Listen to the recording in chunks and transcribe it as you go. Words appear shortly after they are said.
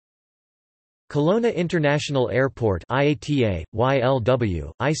Kelowna International Airport IATA,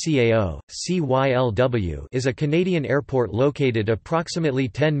 YLW, ICAO, CYLW is a Canadian airport located approximately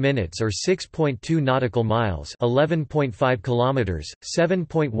 10 minutes or 6.2 nautical miles (11.5 kilometers,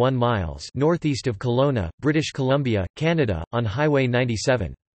 7.1 miles) northeast of Kelowna, British Columbia, Canada, on Highway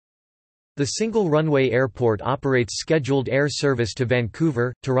 97. The single-runway airport operates scheduled air service to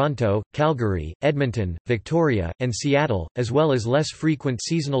Vancouver, Toronto, Calgary, Edmonton, Victoria, and Seattle, as well as less frequent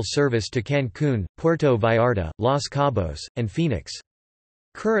seasonal service to Cancun, Puerto Vallarta, Los Cabos, and Phoenix.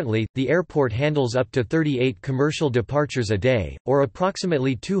 Currently, the airport handles up to 38 commercial departures a day, or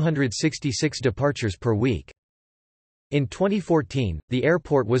approximately 266 departures per week. In 2014, the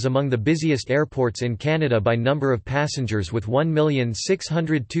airport was among the busiest airports in Canada by number of passengers with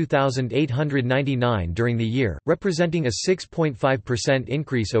 1,602,899 during the year, representing a 6.5%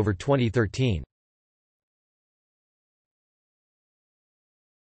 increase over 2013.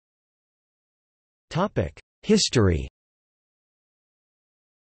 History.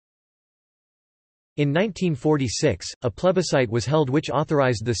 In 1946, a plebiscite was held which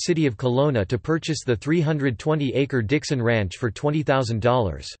authorized the city of Kelowna to purchase the 320-acre Dixon Ranch for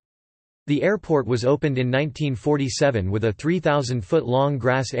 $20,000. The airport was opened in 1947 with a 3,000-foot-long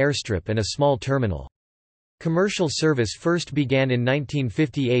grass airstrip and a small terminal. Commercial service first began in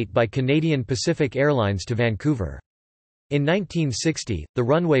 1958 by Canadian Pacific Airlines to Vancouver. In 1960, the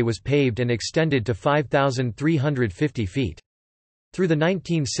runway was paved and extended to 5,350 feet. Through the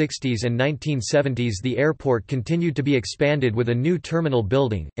 1960s and 1970s the airport continued to be expanded with a new terminal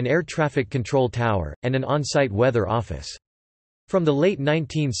building, an air traffic control tower, and an on-site weather office. From the late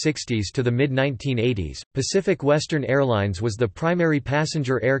 1960s to the mid-1980s, Pacific Western Airlines was the primary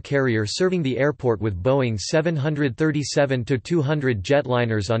passenger air carrier serving the airport with Boeing 737-200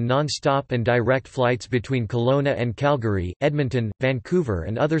 jetliners on non-stop and direct flights between Kelowna and Calgary, Edmonton, Vancouver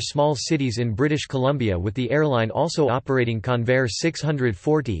and other small cities in British Columbia, with the airline also operating Convair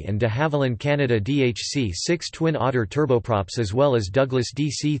 640 and de Havilland Canada DHC-6 Twin Otter turboprops as well as Douglas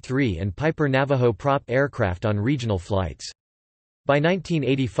DC-3 and Piper Navajo prop aircraft on regional flights. By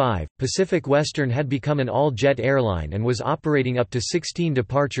 1985, Pacific Western had become an all-jet airline and was operating up to 16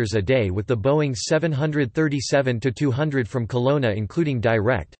 departures a day with the Boeing 737-200 from Kelowna including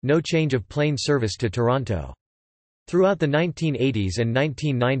direct, no change of plane service to Toronto. Throughout the 1980s and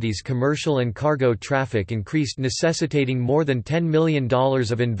 1990s commercial and cargo traffic increased, necessitating more than $10 million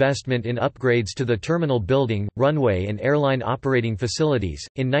of investment in upgrades to the terminal building, runway and airline operating facilities.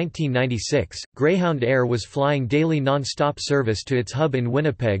 In 1996, Greyhound Air was flying daily non-stop service to its hub in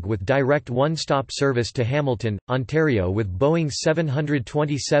Winnipeg with direct one-stop service to Hamilton, Ontario with Boeing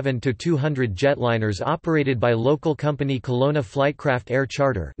 727-200 jetliners operated by local company Kelowna Flightcraft Air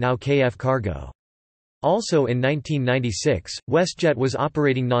Charter, now KF Cargo. Also in 1996, WestJet was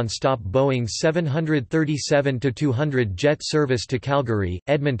operating non-stop Boeing 737-200 jet service to Calgary,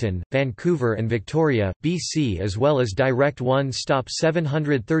 Edmonton, Vancouver and Victoria, BC as well as direct one-stop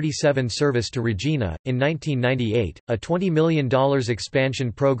 737 service to Regina. In 1998, a $20 million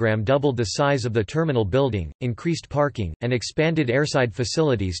expansion program doubled the size of the terminal building, increased parking, and expanded airside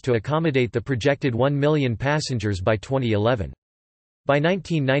facilities to accommodate the projected 1 million passengers by 2011. By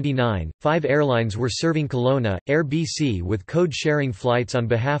 1999, 5 airlines were serving Kelowna: Air BC with code-sharing flights on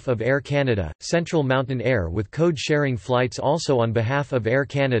behalf of Air Canada, Central Mountain Air with code-sharing flights also on behalf of Air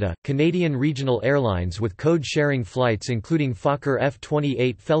Canada, Canadian Regional Airlines with code-sharing flights including Fokker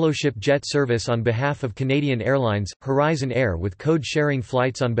F-28 Fellowship Jet service on behalf of Canadian Airlines, Horizon Air with code-sharing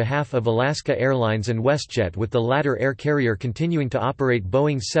flights on behalf of Alaska Airlines and WestJet, with the latter air carrier continuing to operate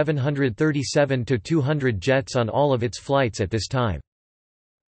Boeing 737-200 jets on all of its flights at this time.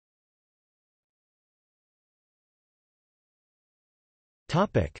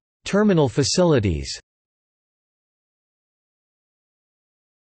 Terminal facilities.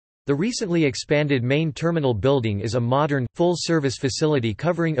 The recently expanded main terminal building is a modern, full-service facility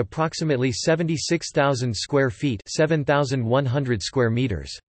covering approximately 76,000 square feet (7,100 square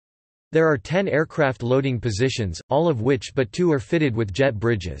meters). There are 10 aircraft loading positions, all of which but 2 are fitted with jet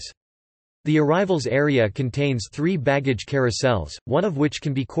bridges. The arrivals area contains 3 baggage carousels, one of which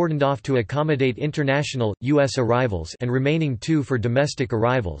can be cordoned off to accommodate international, U.S. arrivals and remaining 2 for domestic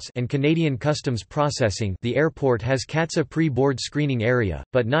arrivals and Canadian customs processing. The airport has CATSA pre-board screening area,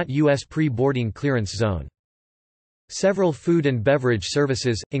 but not U.S. pre-boarding clearance zone. Several food and beverage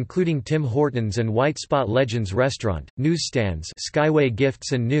services, including Tim Hortons and White Spot Legends Restaurant, newsstands Skyway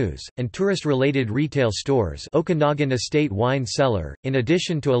Gifts and News, and tourist-related retail stores Okanagan Estate Wine Cellar, in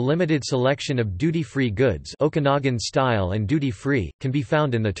addition to a limited selection of duty-free goods Okanagan Style and duty-free, can be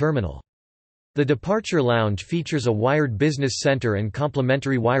found in the terminal. The departure lounge features a wired business center and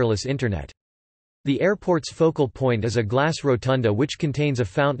complimentary wireless internet. The airport's focal point is a glass rotunda which contains a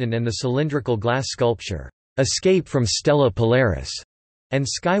fountain and the cylindrical glass sculpture, "Escape from Stella Polaris", and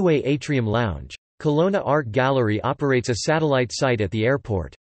Skyway Atrium Lounge. Kelowna Art Gallery operates a satellite site at the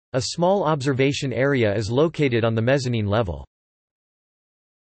airport. A small observation area is located on the mezzanine level.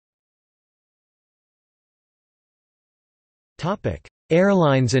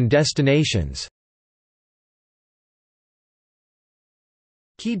 Airlines and destinations.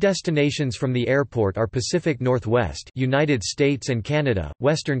 Key destinations from the airport are Pacific Northwest, United States and Canada,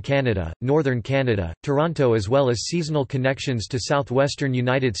 Western Canada, Northern Canada, Toronto, as well as seasonal connections to southwestern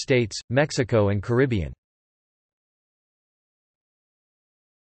United States, Mexico and Caribbean.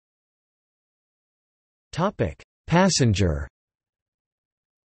 Topic: Passenger.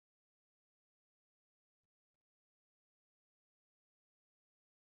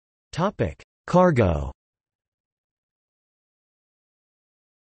 Topic: Cargo.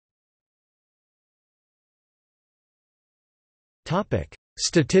 Topic: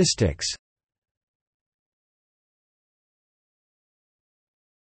 Statistics.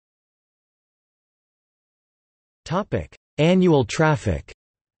 Topic: Annual traffic.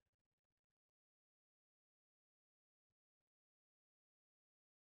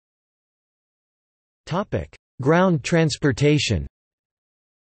 Topic: Ground transportation.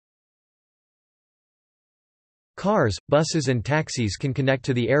 Cars, buses and taxis can connect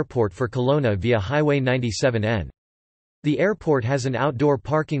to the airport for Kelowna via Highway 97N. The airport has an outdoor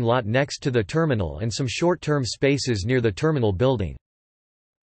parking lot next to the terminal and some short-term spaces near the terminal building.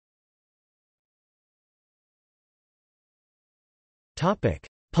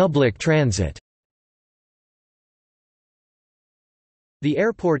 Public transit. The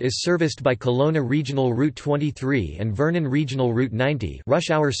airport is serviced by Kelowna Regional Route 23 and Vernon Regional Route 90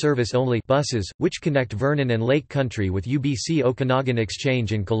 rush-hour service only buses, which connect Vernon and Lake Country with UBC Okanagan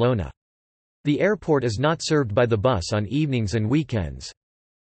Exchange in Kelowna. The airport is not served by the bus on evenings and weekends.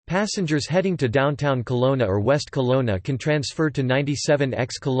 Passengers heading to downtown Kelowna or West Kelowna can transfer to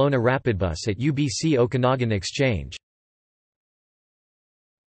 97X Kelowna Rapidbus at UBC Okanagan Exchange.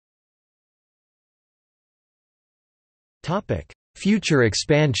 Future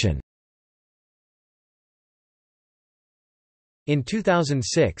expansion. In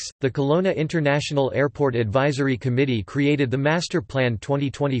 2006, the Kelowna International Airport Advisory Committee created the Master Plan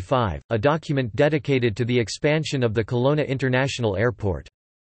 2025, a document dedicated to the expansion of the Kelowna International Airport.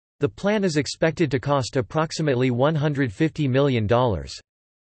 The plan is expected to cost approximately $150 million.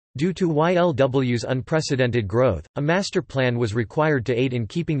 Due to YLW's unprecedented growth, a master plan was required to aid in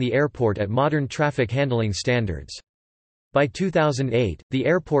keeping the airport at modern traffic handling standards. By 2008, the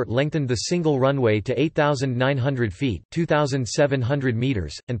airport lengthened the single runway to 8,900 feet (2,700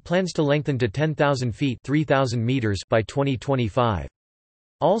 meters), and plans to lengthen to 10,000 feet (3,000 meters) by 2025.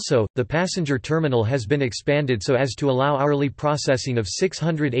 Also, the passenger terminal has been expanded so as to allow hourly processing of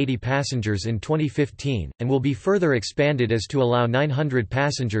 680 passengers in 2015, and will be further expanded as to allow 900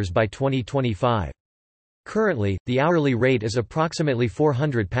 passengers by 2025. Currently, the hourly rate is approximately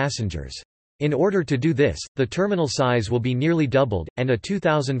 400 passengers. In order to do this, the terminal size will be nearly doubled, and a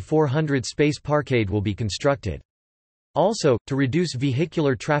 2,400-space parkade will be constructed. Also, to reduce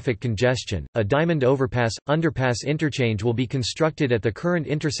vehicular traffic congestion, a diamond overpass/underpass interchange will be constructed at the current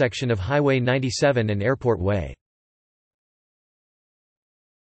intersection of Highway 97 and Airport Way.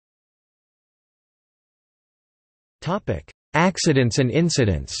 Accidents and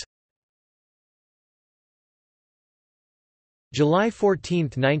incidents. July 14,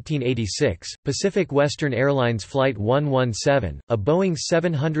 1986, Pacific Western Airlines Flight 117, a Boeing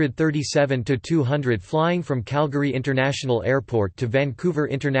 737-200 flying from Calgary International Airport to Vancouver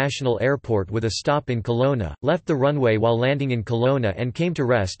International Airport with a stop in Kelowna, left the runway while landing in Kelowna and came to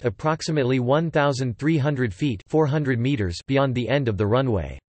rest approximately 1,300 feet 400 meters beyond the end of the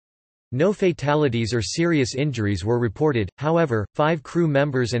runway. No fatalities or serious injuries were reported, however, 5 crew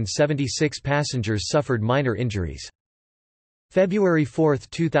members and 76 passengers suffered minor injuries. February 4,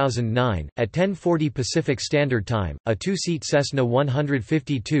 2009, at 10:40 Pacific Standard Time, a two-seat Cessna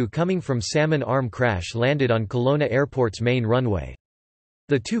 152 coming from Salmon Arm crash-landed on Kelowna Airport's main runway.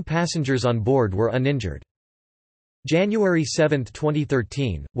 The 2 passengers on board were uninjured. January 7,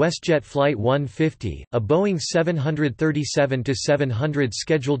 2013, WestJet Flight 150, a Boeing 737-700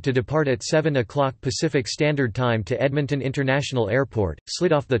 scheduled to depart at 7 o'clock Pacific Standard Time to Edmonton International Airport,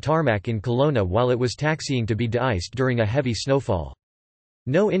 slid off the tarmac in Kelowna while it was taxiing to be de-iced during a heavy snowfall.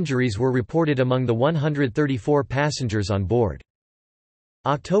 No injuries were reported among the 134 passengers on board.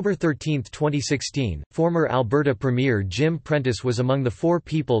 October 13, 2016, former Alberta Premier Jim Prentice was among the 4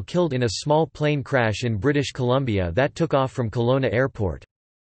 people killed in a small plane crash in British Columbia that took off from Kelowna Airport.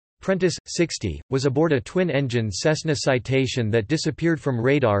 Prentice, 60, was aboard a twin-engine Cessna Citation that disappeared from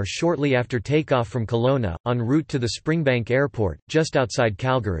radar shortly after takeoff from Kelowna, en route to the Springbank Airport, just outside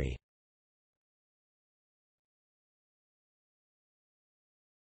Calgary.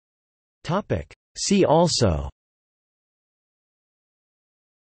 See also: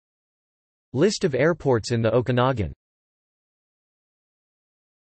 List of airports in the Okanagan.